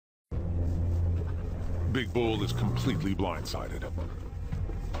Big Bull is completely blindsided.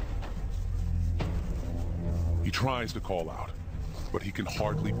 He tries to call out, but he can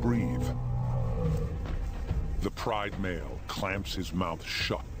hardly breathe. The pride male clamps his mouth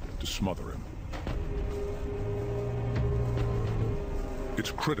shut to smother him.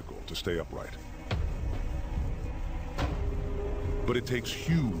 It's critical to stay upright. But it takes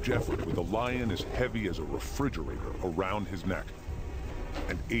huge effort with a lion as heavy as a refrigerator around his neck,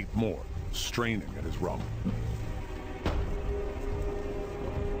 and 8 more straining at his rump.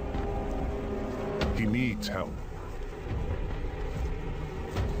 He needs help.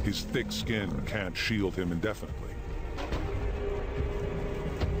 His thick skin can't shield him indefinitely.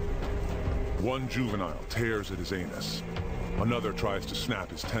 One juvenile tears at his anus. Another tries to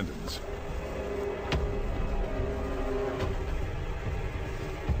snap his tendons.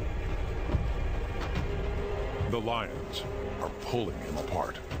 The lions are pulling him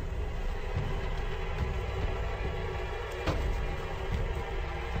apart.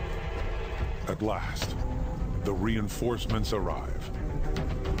 At last, the reinforcements arrive.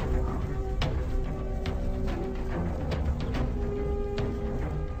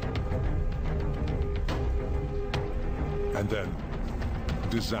 And then,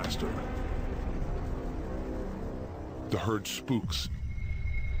 disaster. The herd spooks.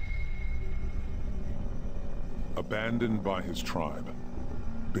 Abandoned by his tribe,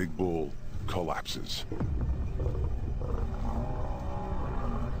 Big Bull collapses.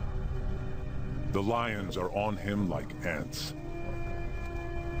 The lions are on him like ants.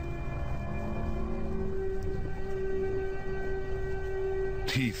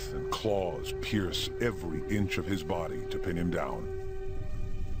 Teeth and claws pierce every inch of his body to pin him down.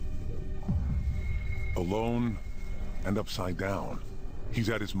 Alone and upside down, he's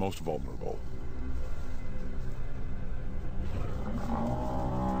at his most vulnerable.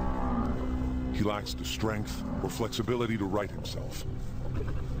 He lacks the strength or flexibility to right himself.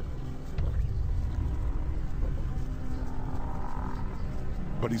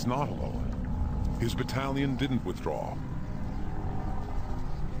 But he's not alone. His battalion didn't withdraw.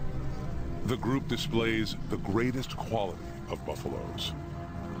 The group displays the greatest quality of buffaloes.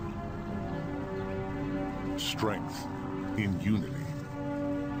 Strength in unity.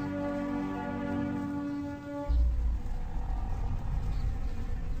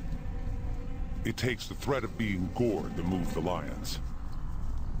 It takes the threat of being gored to move the lions.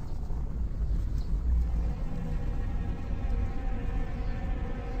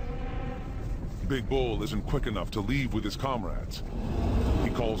 Big Bull isn't quick enough to leave with his comrades. He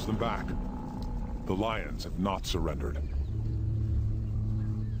calls them back. The lions have not surrendered.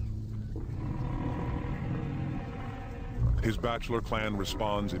 His bachelor clan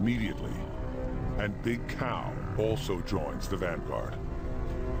responds immediately, and Big Cow also joins the vanguard.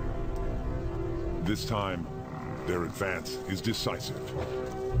 This time, their advance is decisive.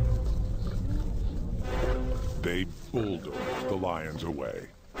 They bulldoze the lions away.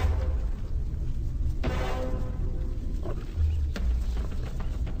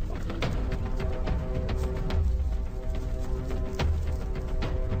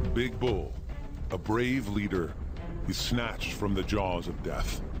 Big Bull, a brave leader, is snatched from the jaws of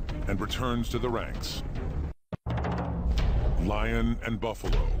death and returns to the ranks. Lion and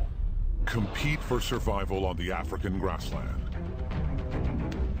buffalo compete for survival on the African grassland.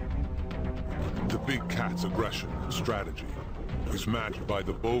 The big cat's aggression and strategy is matched by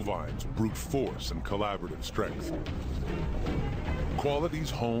the bovine's brute force and collaborative strength. Qualities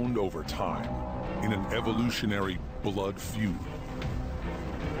honed over time in an evolutionary blood feud.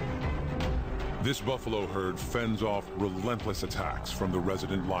 This buffalo herd fends off relentless attacks from the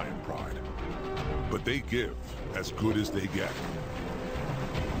resident lion pride. But they give as good as they get.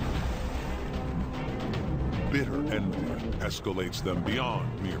 Bitter envy escalates them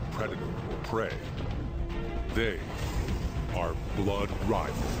beyond mere predator or prey. They are blood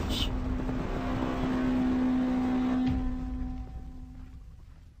rivals.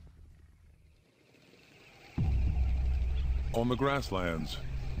 On the grasslands,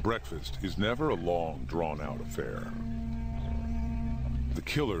 breakfast is never a long, drawn-out affair. The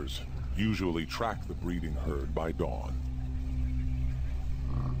killers usually track the breeding herd by dawn.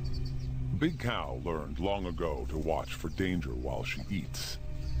 Big Cow learned long ago to watch for danger while she eats.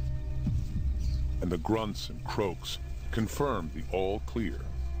 And the grunts and croaks confirm the all clear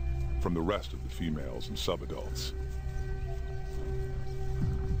from the rest of the females and subadults.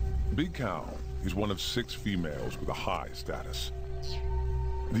 Big Cow is one of 6 females with a high status.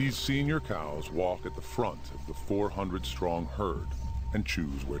 These senior cows walk at the front of the 400-strong herd and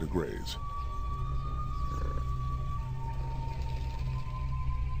choose where to graze.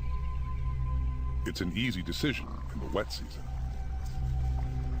 It's an easy decision in the wet season.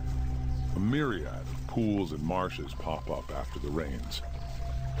 A myriad of pools and marshes pop up after the rains.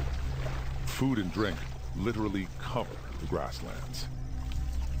 Food and drink literally cover the grasslands.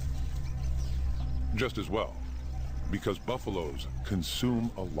 Just as well, because buffaloes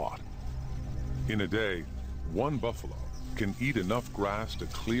consume a lot. In a day, one buffalo can eat enough grass to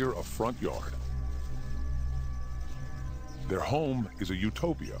clear a front yard. Their home is a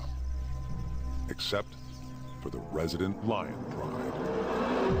utopia, except for the resident lion pride.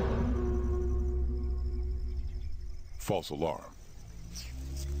 False alarm.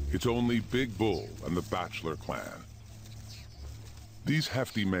 It's only Big Bull and the Bachelor clan. These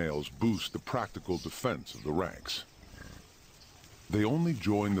hefty males boost the practical defense of the ranks. They only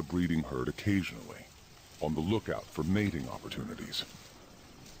join the breeding herd occasionally, on the lookout for mating opportunities.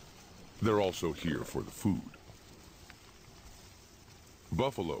 They're also here for the food.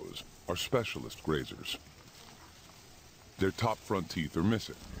 Buffaloes are specialist grazers. Their top front teeth are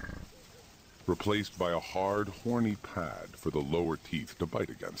missing, replaced by a hard, horny pad for the lower teeth to bite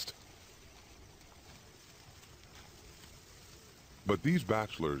against. But these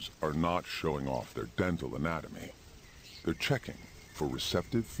bachelors are not showing off their dental anatomy. They're checking for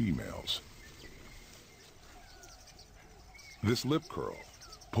receptive females. This lip curl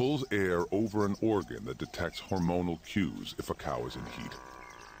pulls air over an organ that detects hormonal cues if a cow is in heat.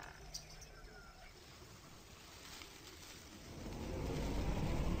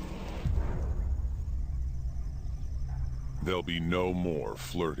 There'll be no more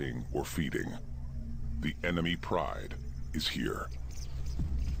flirting or feeding. The enemy pride is here.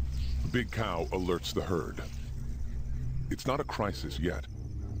 Big Cow alerts the herd. It's not a crisis yet.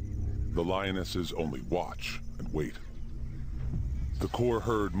 The lionesses only watch and wait. The core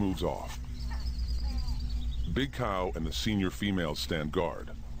herd moves off. Big Cow and the senior females stand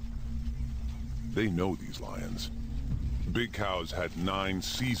guard. They know these lions. Big Cow's had 9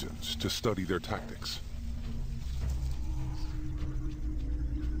 seasons to study their tactics.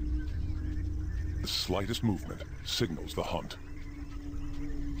 The slightest movement signals the hunt.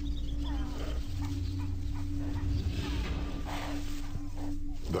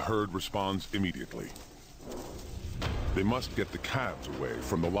 The herd responds immediately. They must get the calves away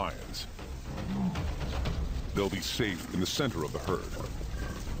from the lions. They'll be safe in the center of the herd.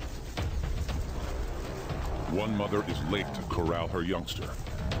 One mother is late to corral her youngster,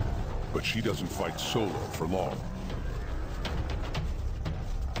 but she doesn't fight solo for long.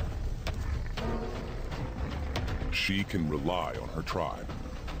 She can rely on her tribe.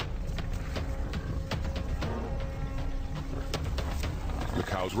 The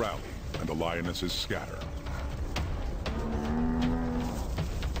cows rally, and the lionesses scatter.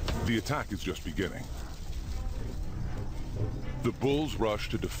 The attack is just beginning. The bulls rush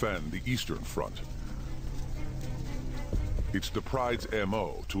to defend the eastern front. It's the pride's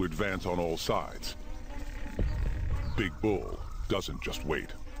MO to advance on all sides. Big Bull doesn't just wait.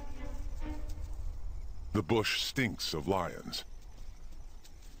 The bush stinks of lions.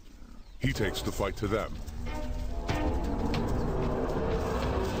 He takes the fight to them.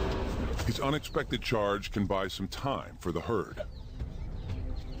 His unexpected charge can buy some time for the herd.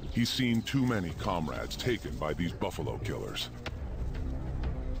 He's seen too many comrades taken by these buffalo killers.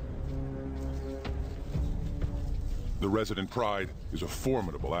 The resident pride is a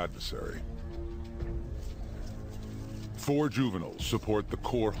formidable adversary. 4 juveniles support the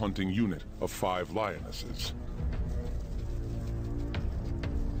core hunting unit of 5 lionesses.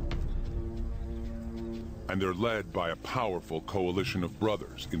 And they're led by a powerful coalition of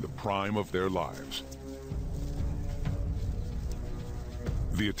brothers in the prime of their lives.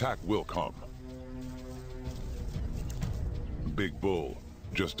 The attack will come. Big Bull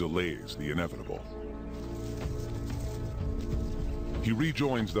just delays the inevitable. He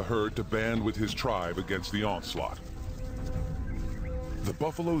rejoins the herd to band with his tribe against the onslaught. The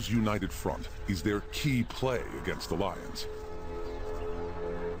buffalo's united front is their key play against the lions.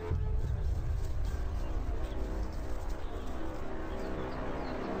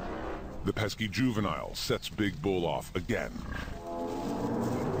 The pesky juvenile sets Big Bull off again.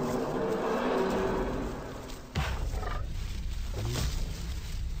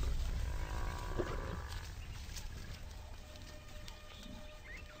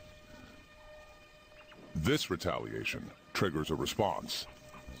 This retaliation triggers a response.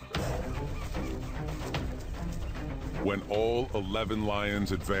 When all 11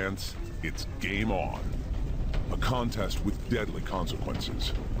 lions advance, it's game on. A contest with deadly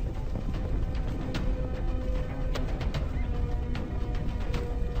consequences.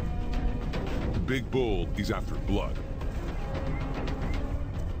 Big Bull is after blood.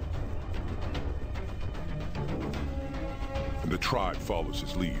 and the tribe follows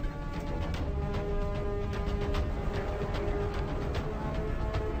his lead.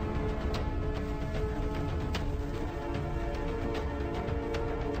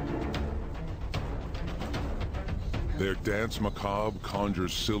 Their dance macabre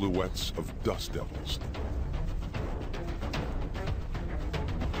conjures silhouettes of dust devils.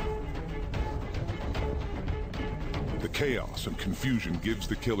 The chaos and confusion gives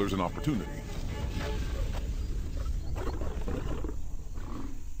the killers an opportunity.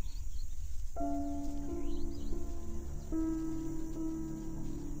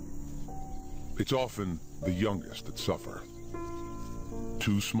 It's often the youngest that suffer,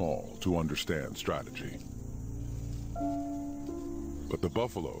 too small to understand strategy. But the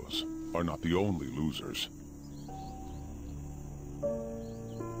buffaloes are not the only losers.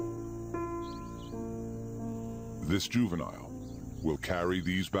 This juvenile will carry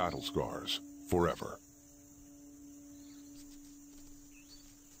these battle scars forever.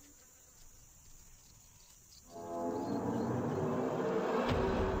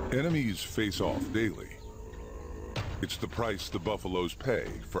 Enemies face off daily. It's the price the buffaloes pay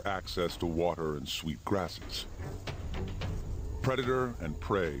for access to water and sweet grasses. Predator and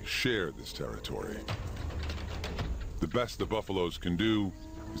prey share this territory. The best the buffaloes can do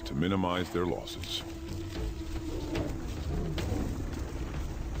is to minimize their losses.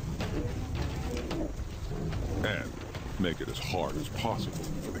 And make it as hard as possible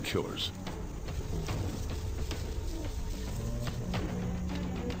for the killers.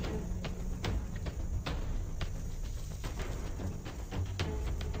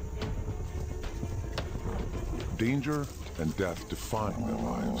 Danger and death define their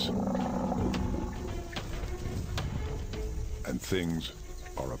lives. And things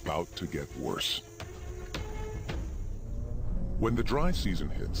are about to get worse. When the dry season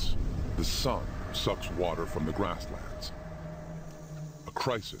hits, the sun sucks water from the grasslands. A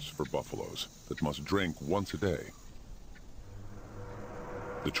crisis for buffaloes that must drink once a day.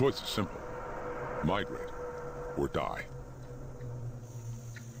 The choice is simple: migrate or die.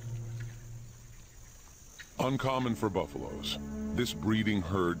 Uncommon for buffaloes, this breeding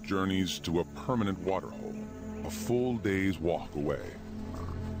herd journeys to a permanent waterhole, a full day's walk away.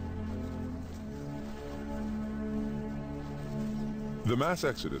 The mass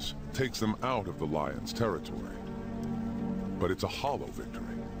exodus takes them out of the lion's territory. But it's a hollow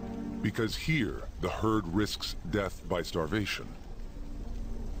victory, because here the herd risks death by starvation.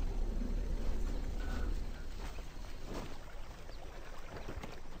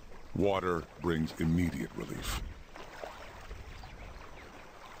 Water brings immediate relief.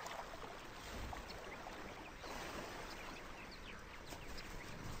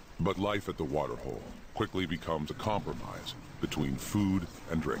 But life at the waterhole quickly becomes a compromise between food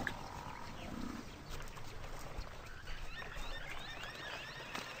and drink.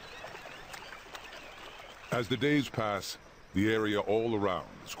 As the days pass, the area all around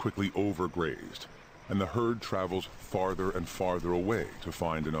is quickly overgrazed, and the herd travels farther and farther away to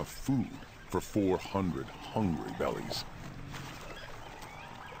find enough food for 400 hungry bellies.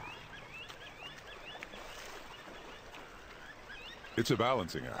 It's a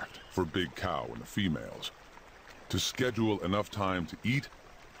balancing act for Big Cow and the females, to schedule enough time to eat,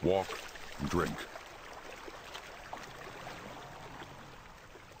 walk, and drink.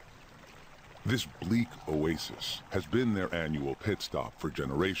 This bleak oasis has been their annual pit stop for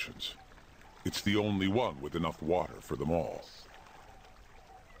generations. It's the only one with enough water for them all.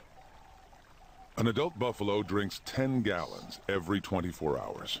 An adult buffalo drinks 10 gallons every 24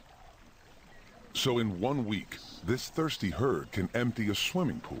 hours. So in 1 week, this thirsty herd can empty a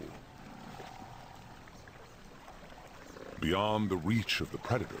swimming pool. Beyond the reach of the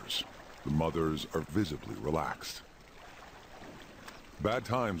predators, the mothers are visibly relaxed. Bad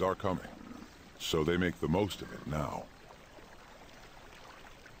times are coming, so they make the most of it now.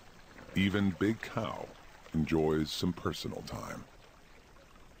 Even Big Cow enjoys some personal time.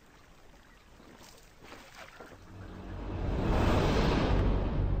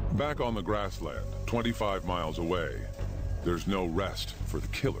 Back on the grassland, 25 miles away, there's no rest for the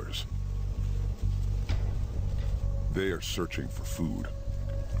killers. They are searching for food.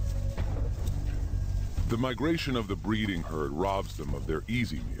 The migration of the breeding herd robs them of their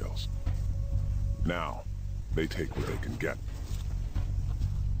easy meals. Now, they take what they can get.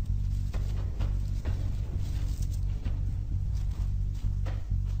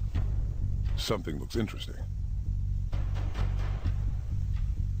 Something looks interesting.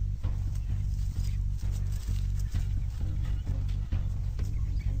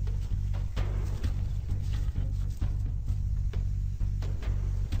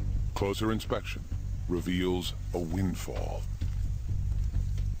 Closer inspection reveals a windfall.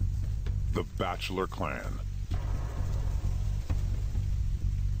 The Bachelor Clan.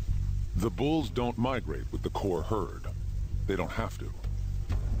 The bulls don't migrate with the core herd. They don't have to.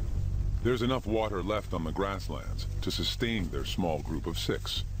 There's enough water left on the grasslands to sustain their small group of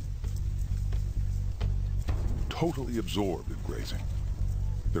 6. Totally absorbed in grazing.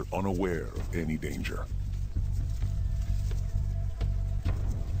 They're unaware of any danger.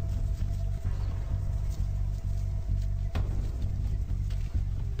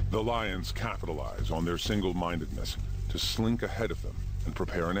 The lions capitalize on their single-mindedness to slink ahead of them and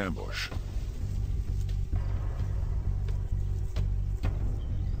prepare an ambush.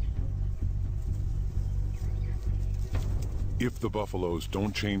 If the buffaloes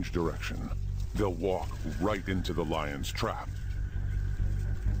don't change direction, they'll walk right into the lion's trap.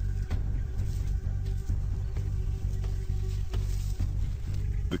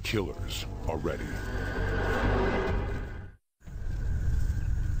 The killers are ready.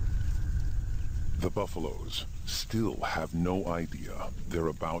 The buffaloes still have no idea they're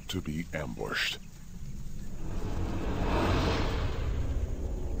about to be ambushed.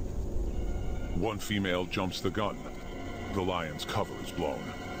 One female jumps the gun. The lion's cover is blown.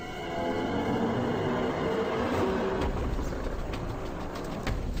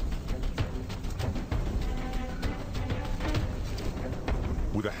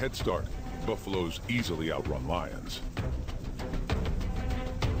 With a head start, buffaloes easily outrun lions.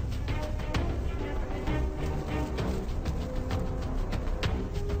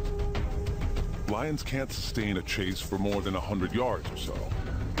 Lions can't sustain a chase for more than 100 yards or so.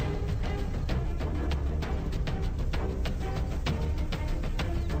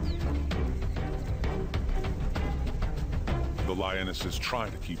 The lionesses try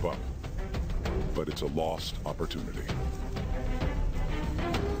to keep up, but it's a lost opportunity.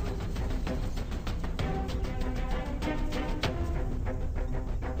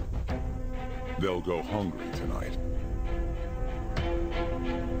 They'll go hungry tonight.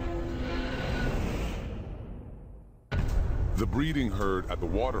 The breeding herd at the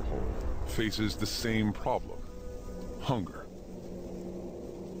waterhole faces the same problem: hunger.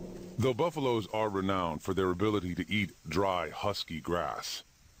 Though buffaloes are renowned for their ability to eat dry, husky grass,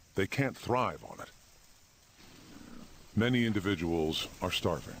 they can't thrive on it. Many individuals are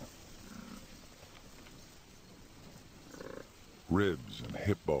starving. Ribs and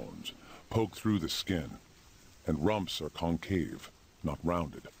hip bones poke through the skin, and rumps are concave, not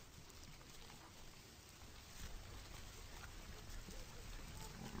rounded.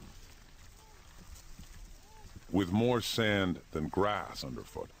 With more sand than grass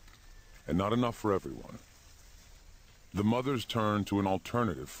underfoot, and not enough for everyone, the mothers turn to an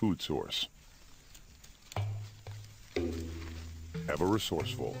alternative food source. Ever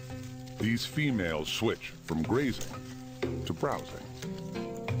resourceful, these females switch from grazing to browsing.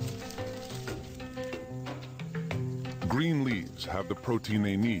 Green leaves have the protein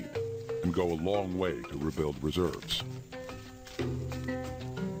they need and go a long way to rebuild reserves.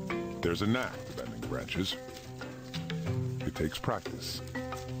 There's a knack to bending branches. It takes practice.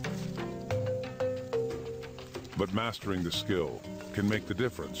 But mastering the skill can make the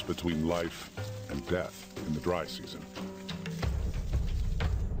difference between life and death in the dry season.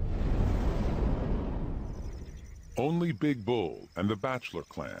 Only Big Bull and the Bachelor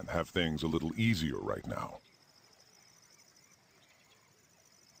Clan have things a little easier right now.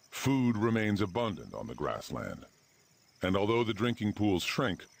 Food remains abundant on the grassland, and although the drinking pools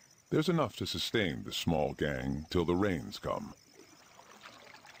shrink, there's enough to sustain the small gang till the rains come.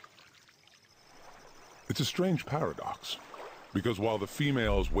 It's a strange paradox, because while the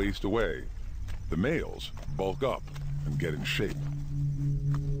females waste away, the males bulk up and get in shape.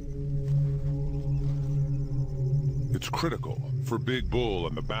 It's critical for Big Bull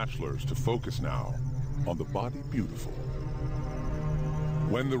and the Bachelors to focus now on the body beautiful.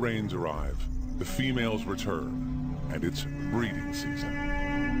 When the rains arrive, the females return, and it's breeding season.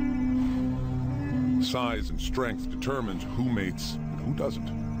 Size and strength determines who mates and who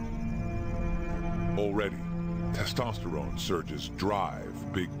doesn't. Already, testosterone surges drive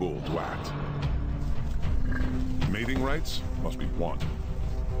Big Bull to act. Mating rights must be won.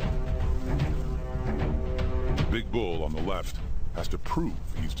 Big Bull on the left has to prove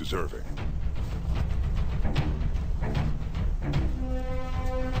he's deserving.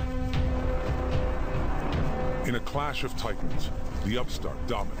 In a clash of titans, the upstart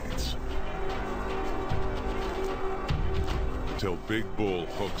dominates. Till Big Bull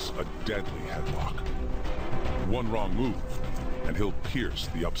hooks a deadly headlock. One wrong move, and he'll pierce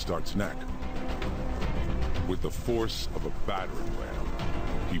the upstart's neck. With the force of a battering ram,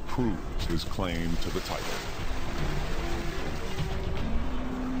 he proves his claim to the title.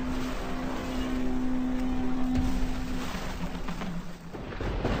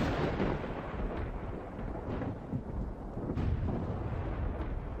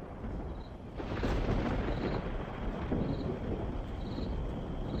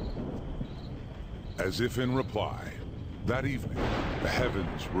 As if in reply, that evening, the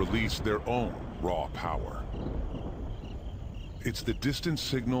heavens released their own raw power. It's the distant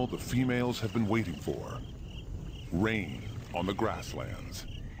signal the females have been waiting for. Rain on the grasslands.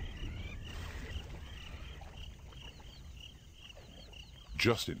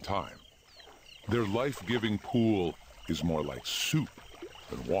 Just in time. Their life-giving pool is more like soup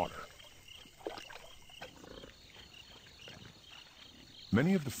than water.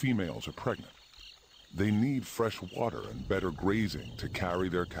 Many of the females are pregnant. They need fresh water and better grazing to carry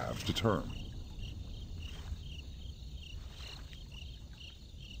their calves to term.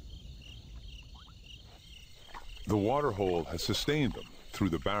 The waterhole has sustained them through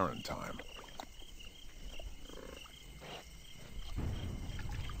the barren time.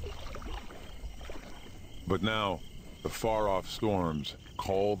 But now, the far-off storms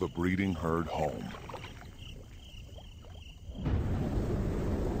call the breeding herd home.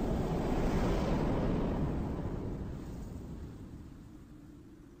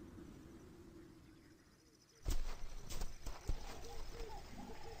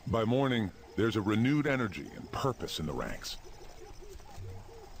 By morning, there's a renewed energy and purpose in the ranks.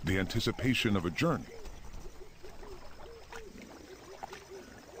 The anticipation of a journey.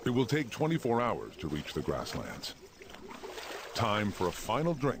 It will take 24 hours to reach the grasslands. Time for a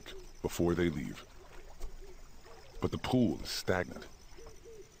final drink before they leave. But the pool is stagnant.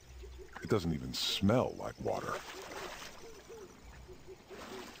 It doesn't even smell like water.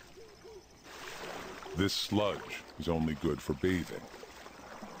 This sludge is only good for bathing.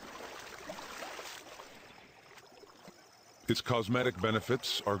 Its cosmetic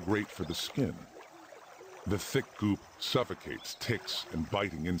benefits are great for the skin. The thick goop suffocates ticks and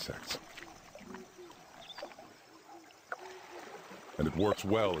biting insects. And it works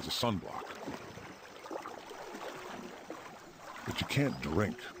well as a sunblock. But you can't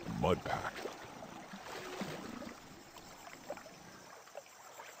drink a mud pack.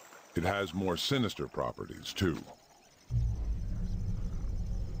 It has more sinister properties, too.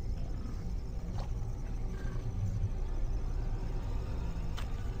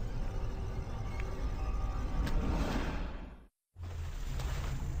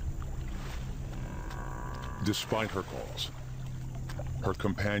 Despite her calls, her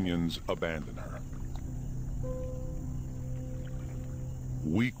companions abandon her.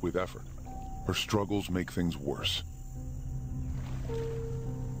 Weak with effort, her struggles make things worse.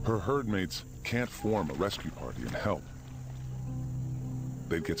 Her herdmates can't form a rescue party and help.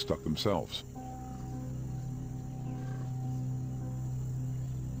 They'd get stuck themselves.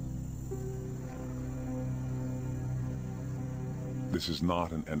 This is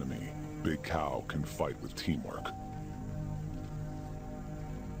not an enemy Big Cow can fight with teamwork.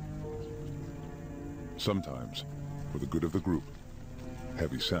 Sometimes, for the good of the group,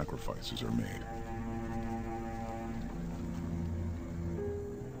 heavy sacrifices are made.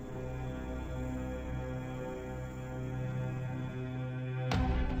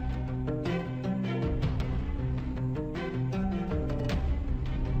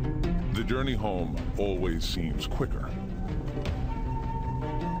 The journey home always seems quicker.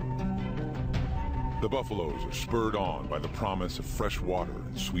 The buffaloes are spurred on by the promise of fresh water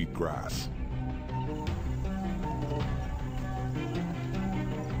and sweet grass.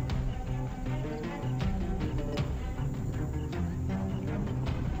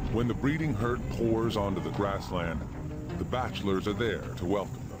 When the breeding herd pours onto the grassland, the bachelors are there to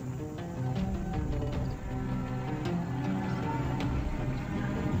welcome them.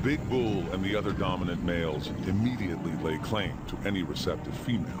 Big Bull and the other dominant males immediately lay claim to any receptive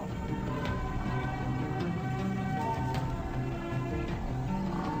female.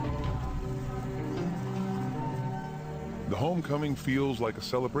 The homecoming feels like a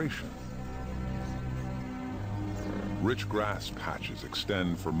celebration. Rich grass patches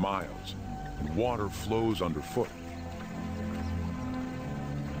extend for miles, and water flows underfoot.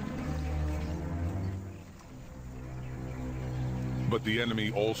 But the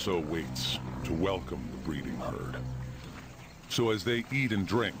enemy also waits to welcome the breeding herd. So as they eat and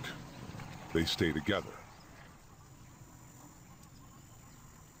drink, they stay together.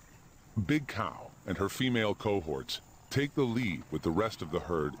 Big Cow and her female cohorts take the lead with the rest of the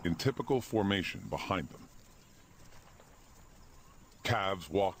herd in typical formation behind them. Calves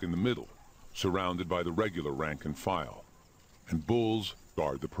walk in the middle, surrounded by the regular rank and file, and bulls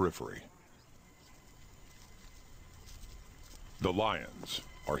guard the periphery. The lions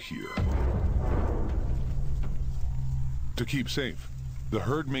are here. To keep safe, the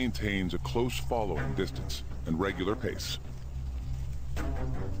herd maintains a close following distance and regular pace.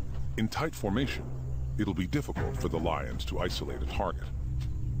 In tight formation, it'll be difficult for the lions to isolate a target.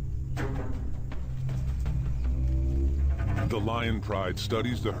 The Lion Pride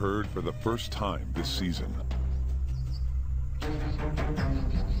studies the herd for the first time this season.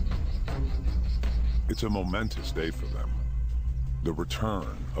 It's a momentous day for them. The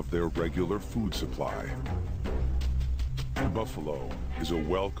return of their regular food supply. Buffalo is a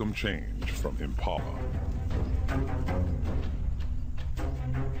welcome change from Impala.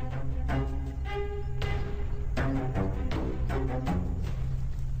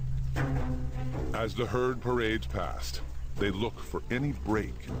 As the herd parades past, they look for any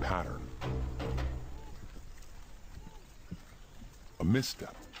break in pattern. A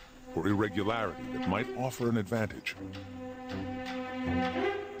misstep or irregularity that might offer an advantage.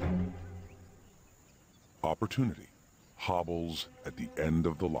 Opportunity hobbles at the end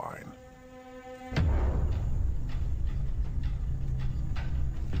of the line.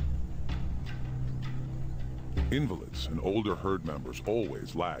 Invalids and older herd members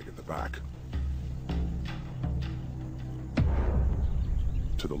always lag at the back.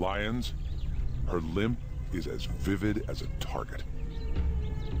 To the lions, her limp is as vivid as a target.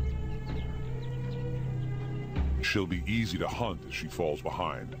 She'll be easy to hunt as she falls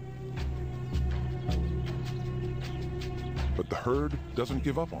behind. But the herd doesn't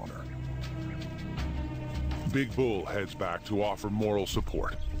give up on her. Big Bull heads back to offer moral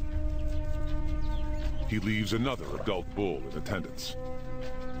support. He leaves another adult bull in attendance.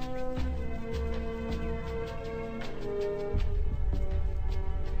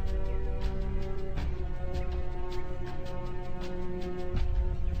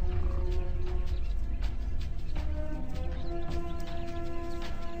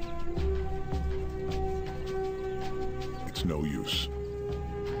 It's no use.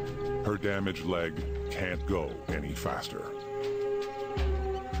 Her damaged leg can't go any faster.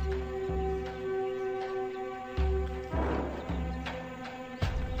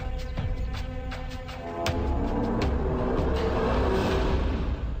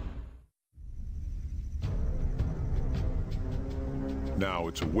 Now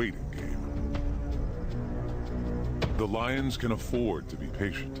it's a waiting game. The lions can afford to be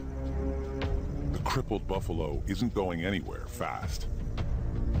patient. The crippled buffalo isn't going anywhere fast.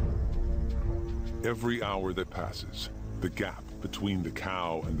 Every hour that passes, the gap between the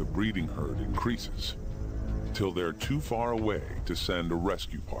cow and the breeding herd increases, till they're too far away to send a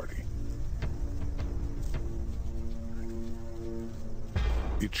rescue party.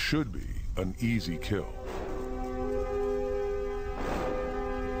 It should be an easy kill.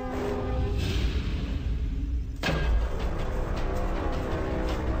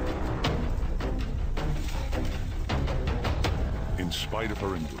 In spite of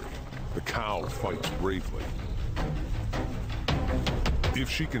her injury, the cow fights bravely. If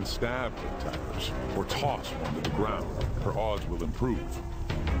she can stab the attackers or toss one to the ground, her odds will improve.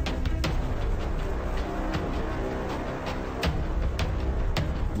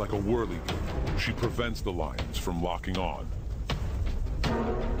 Like a whirligig, she prevents the lions from locking on.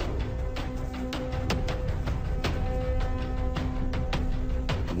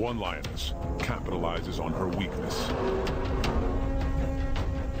 One lioness capitalizes on her weakness.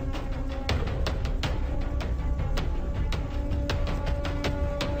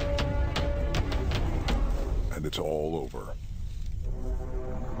 And it's all over.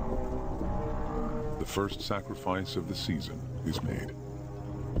 The first sacrifice of the season is made.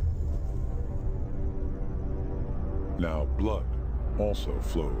 Now blood also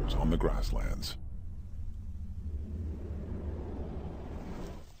flows on the grasslands.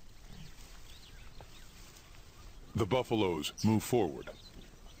 The buffaloes move forward.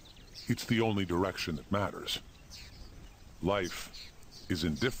 It's the only direction that matters. Life is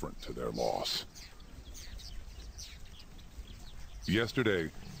indifferent to their loss.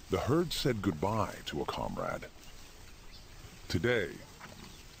 Yesterday, the herd said goodbye to a comrade. Today,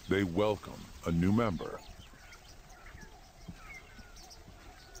 they welcome a new member.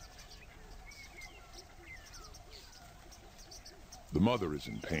 The mother is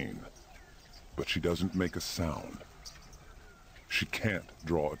in pain, but she doesn't make a sound. She can't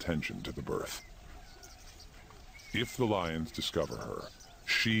draw attention to the birth. If the lions discover her,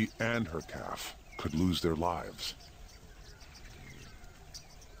 she and her calf could lose their lives.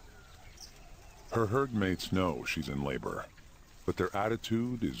 Her herd mates know she's in labor, but their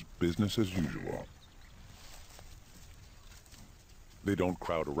attitude is business as usual. They don't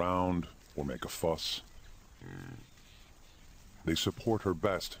crowd around or make a fuss. They support her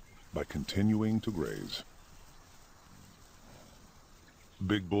best by continuing to graze.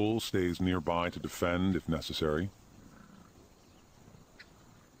 Big Bull stays nearby to defend if necessary.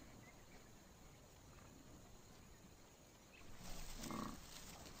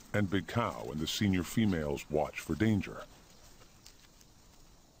 And Big Cow and the senior females watch for danger.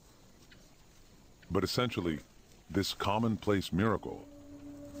 But essentially, this commonplace miracle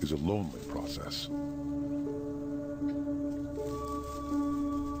is a lonely process.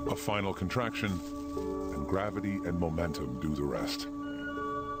 A final contraction, and gravity and momentum do the rest.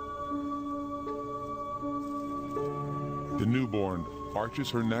 The newborn arches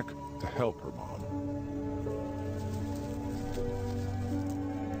her neck to help her mom.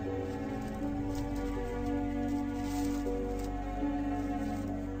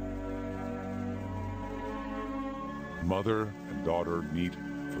 Mother and daughter meet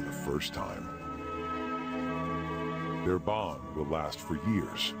for the first time. Their bond will last for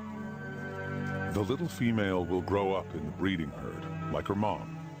years. The little female will grow up in the breeding herd, like her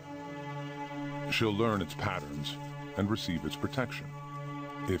mom. She'll learn its patterns and receive its protection,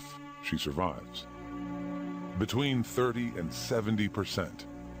 if she survives. Between 30 and 70%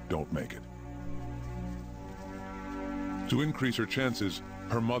 don't make it. To increase her chances,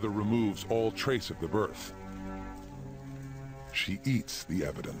 her mother removes all trace of the birth. She eats the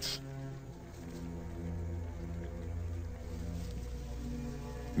evidence.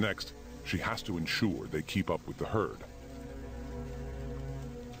 Next, she has to ensure they keep up with the herd.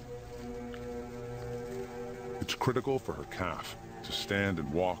 It's critical for her calf to stand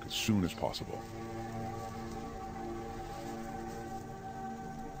and walk as soon as possible.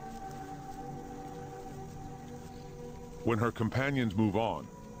 When her companions move on,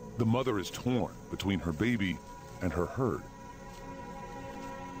 the mother is torn between her baby and her herd.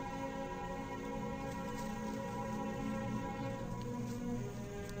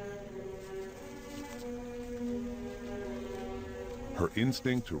 Her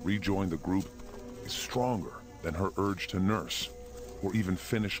instinct to rejoin the group is stronger than her urge to nurse or even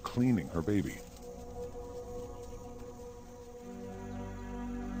finish cleaning her baby.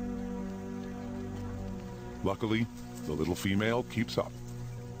 Luckily, the little female keeps up.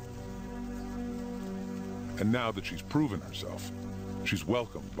 And now that she's proven herself, she's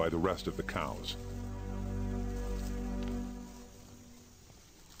welcomed by the rest of the cows.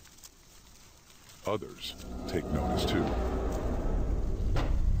 Others take notice too.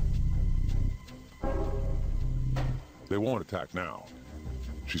 They won't attack now.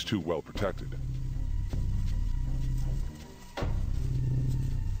 She's too well protected.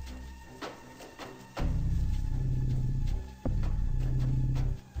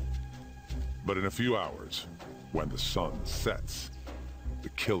 But in a few hours, when the sun sets, the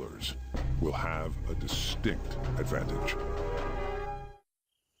killers will have a distinct advantage.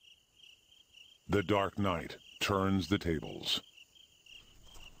 The dark night turns the tables.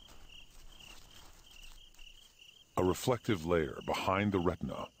 A reflective layer behind the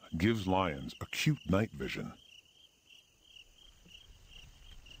retina gives lions acute night vision.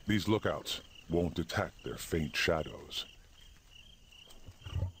 These lookouts won't detect their faint shadows.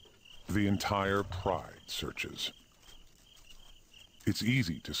 The entire pride searches. It's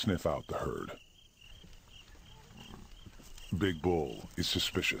easy to sniff out the herd. Big Bull is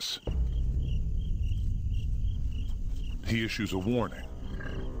suspicious. He issues a warning.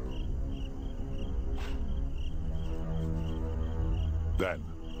 Then,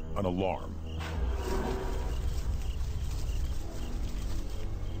 an alarm.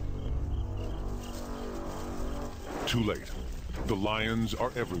 Too late. The lions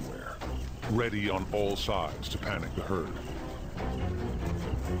are everywhere, ready on all sides to panic the herd.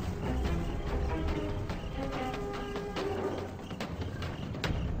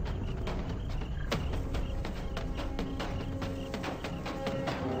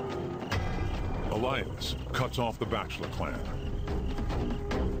 A lioness cuts off the bachelor clan.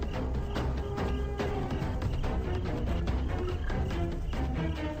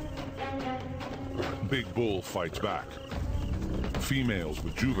 Big Bull fights back. Females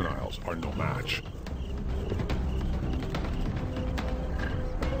with juveniles are no match.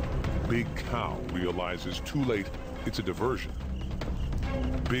 Big Cow realizes too late it's a diversion.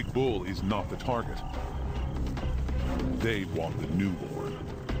 Big Bull is not the target. They want the newborn.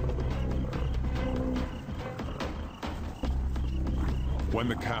 When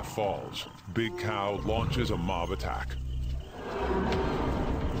the calf falls, Big Cow launches a mob attack.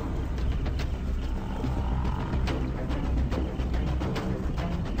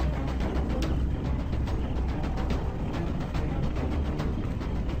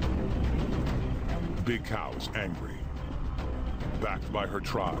 Big Cow is angry. Backed by her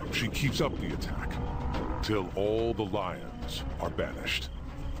tribe, she keeps up the attack, till all the lions are banished.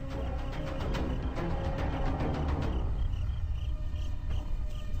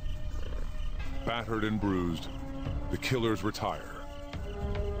 Battered and bruised, the killers retire,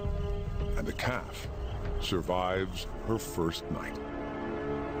 and the calf survives her first night.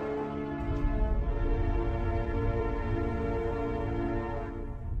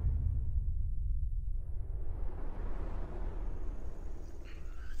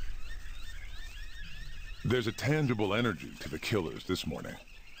 There's a tangible energy to the killers this morning.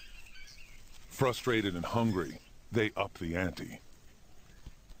 Frustrated and hungry, they up the ante.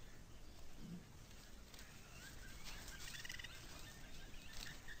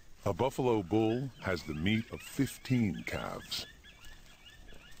 A buffalo bull has the meat of 15 calves.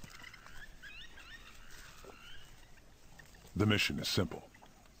 The mission is simple.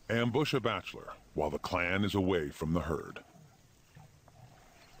 Ambush a bachelor while the clan is away from the herd.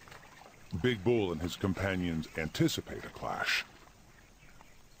 Big Bull and his companions anticipate a clash.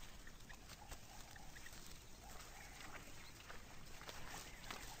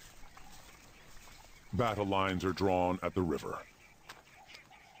 Battle lines are drawn at the river.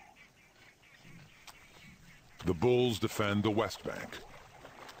 The bulls defend the west bank.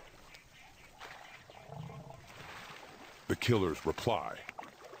 The killers reply,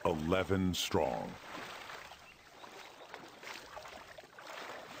 11 strong.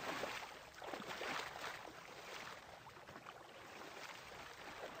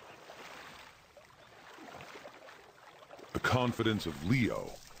 The confidence of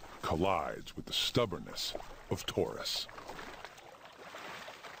Leo collides with the stubbornness of Taurus.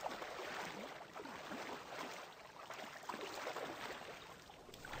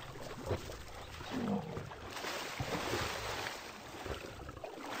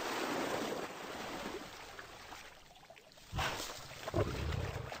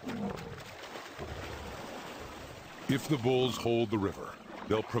 If the bulls hold the river,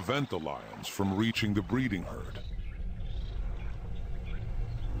 they'll prevent the lions from reaching the breeding herd.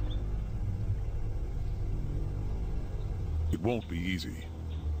 It won't be easy.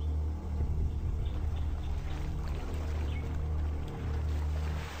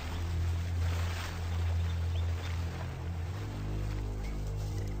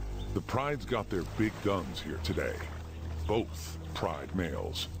 The Pride's got their big guns here today. Both Pride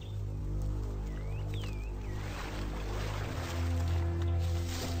males.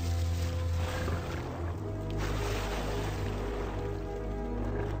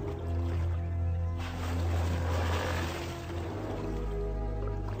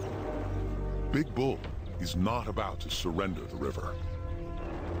 Big Bull is not about to surrender the river.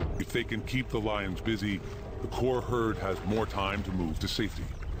 If they can keep the lions busy, the core herd has more time to move to safety.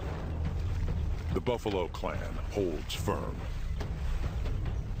 The Buffalo clan holds firm.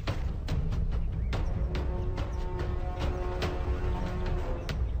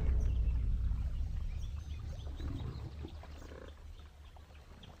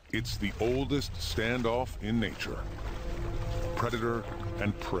 It's the oldest standoff in nature. Predator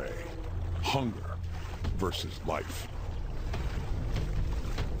and prey. Hunger versus life.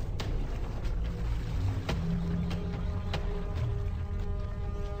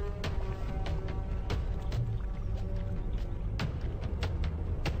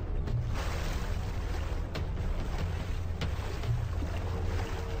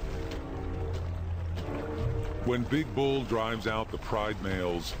 When Big Bull drives out the Pride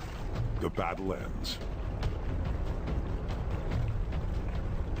males, the battle ends.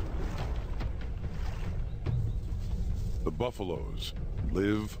 The buffaloes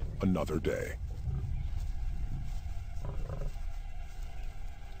live another day.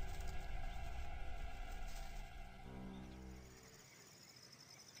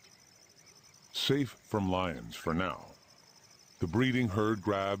 Safe from lions for now, the breeding herd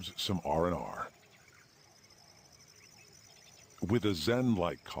grabs some R&R. With a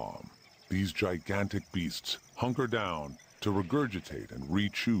zen-like calm, these gigantic beasts hunker down to regurgitate and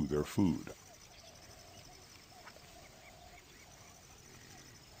re-chew their food.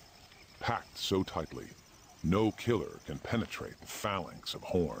 Packed so tightly, no killer can penetrate the phalanx of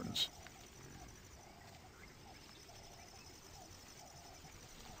horns.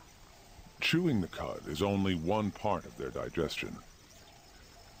 Chewing the cud is only one part of their digestion.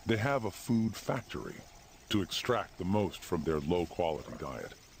 They have a food factory to extract the most from their low-quality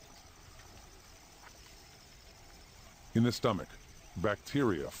diet. In the stomach,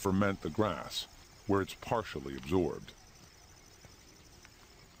 bacteria ferment the grass, where it's partially absorbed.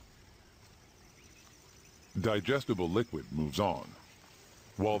 Digestible liquid moves on,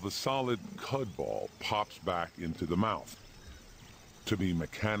 while the solid cud ball pops back into the mouth, to be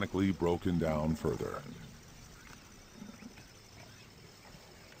mechanically broken down further.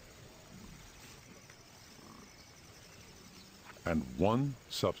 And one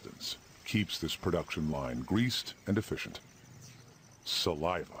substance keeps this production line greased and efficient: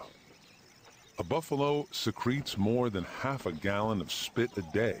 saliva. A buffalo secretes more than half a gallon of spit a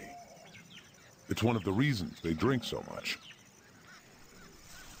day. It's one of the reasons they drink so much.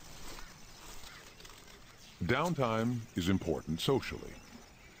 Downtime is important socially.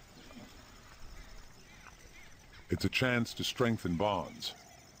 It's a chance to strengthen bonds,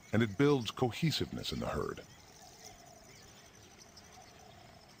 and it builds cohesiveness in the herd.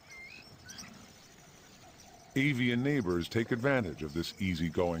 Avian neighbors take advantage of this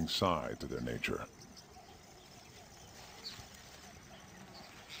easygoing side to their nature.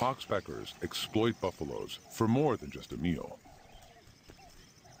 Oxpeckers exploit buffaloes for more than just a meal.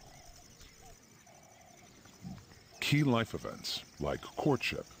 Key life events, like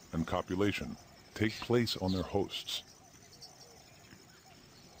courtship and copulation, take place on their hosts.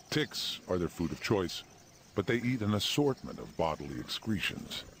 Ticks are their food of choice, but they eat an assortment of bodily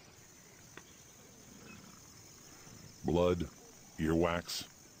excretions. Blood, earwax,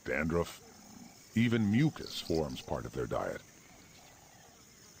 dandruff, even mucus forms part of their diet.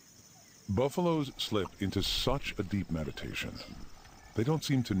 Buffaloes slip into such a deep meditation, they don't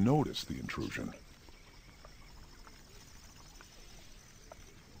seem to notice the intrusion.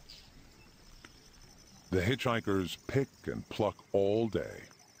 The hitchhikers pick and pluck all day,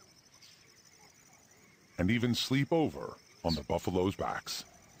 and even sleep over on the buffaloes' backs.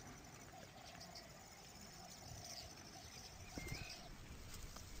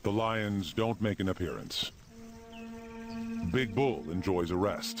 The lions don't make an appearance. Big Bull enjoys a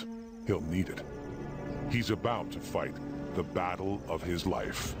rest. He'll need it. He's about to fight the battle of his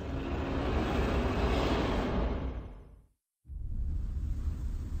life.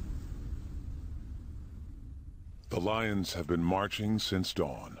 The lions have been marching since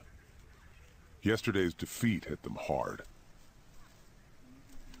dawn. Yesterday's defeat hit them hard.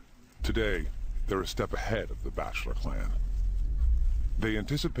 Today, they're a step ahead of the Bachelor clan. They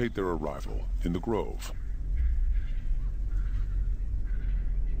anticipate their arrival in the grove.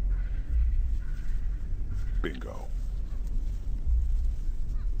 Bingo.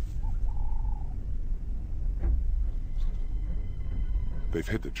 They've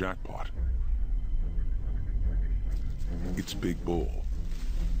hit the jackpot. It's Big Bull,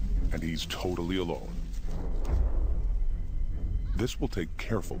 and he's totally alone. This will take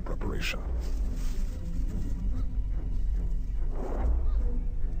careful preparation.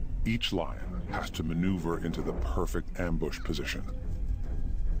 Each lion has to maneuver into the perfect ambush position.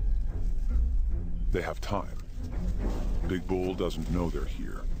 They have time. Big Bull doesn't know they're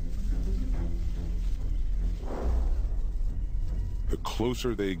here. The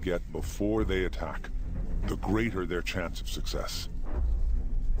closer they get before they attack, the greater their chance of success.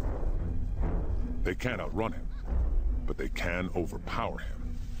 They can't outrun him, but they can overpower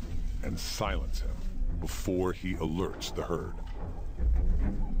him and silence him before he alerts the herd.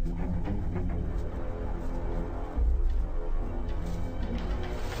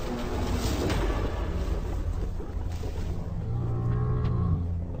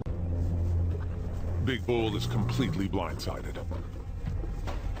 Big Bull is completely blindsided.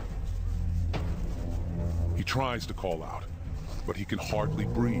 He tries to call out, but he can hardly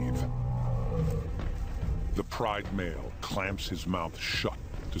breathe. The pride male clamps his mouth shut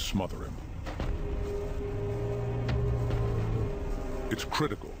to smother him. It's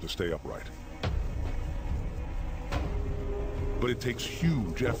critical to stay upright. But it takes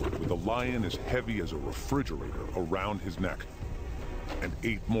huge effort with a lion as heavy as a refrigerator around his neck, and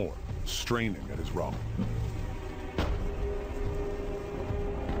 8 more straining at his rump.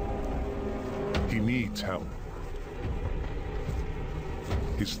 He needs help.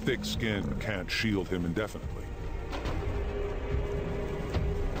 His thick skin can't shield him indefinitely.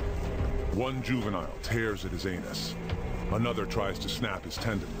 One juvenile tears at his anus. Another tries to snap his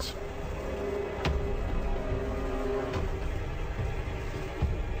tendons.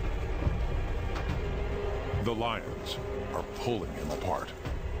 The lions are pulling him apart.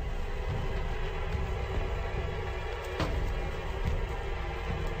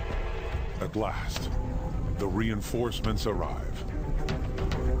 At last, the reinforcements arrive.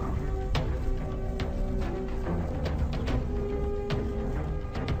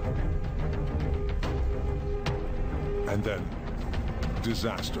 And then,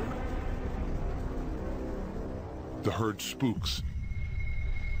 disaster. The herd spooks.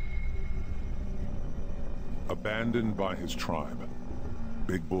 Abandoned by his tribe,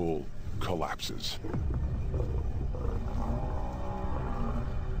 Big Bull collapses.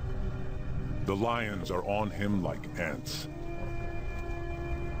 The lions are on him like ants.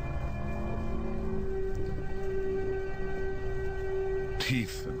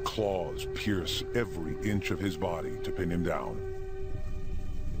 Teeth and claws pierce every inch of his body to pin him down.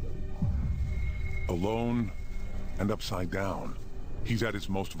 Alone and upside down, he's at his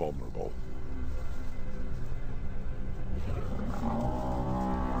most vulnerable.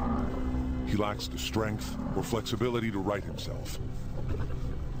 He lacks the strength or flexibility to right himself.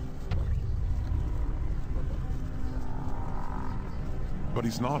 But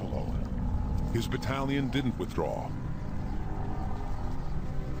he's not alone. His battalion didn't withdraw.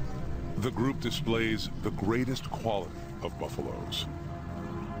 The group displays the greatest quality of buffaloes.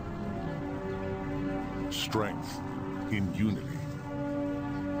 Strength in unity.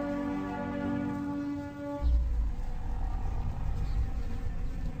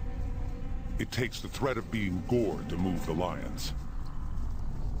 It takes the threat of being gored to move the lions.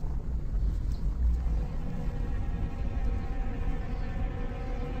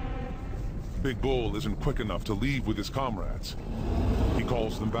 Big Bull isn't quick enough to leave with his comrades. He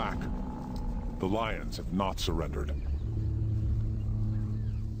calls them back. The lions have not surrendered.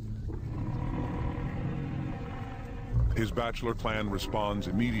 His bachelor clan responds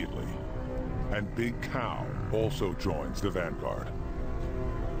immediately, and Big Cow also joins the vanguard.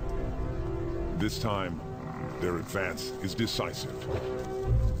 This time, their advance is decisive.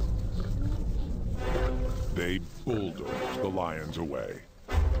 They bulldoze the lions away.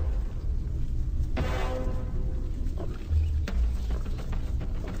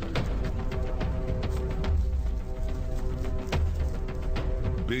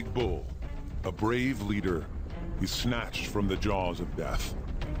 Big Bull, a brave leader, is snatched from the jaws of death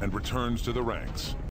and returns to the ranks.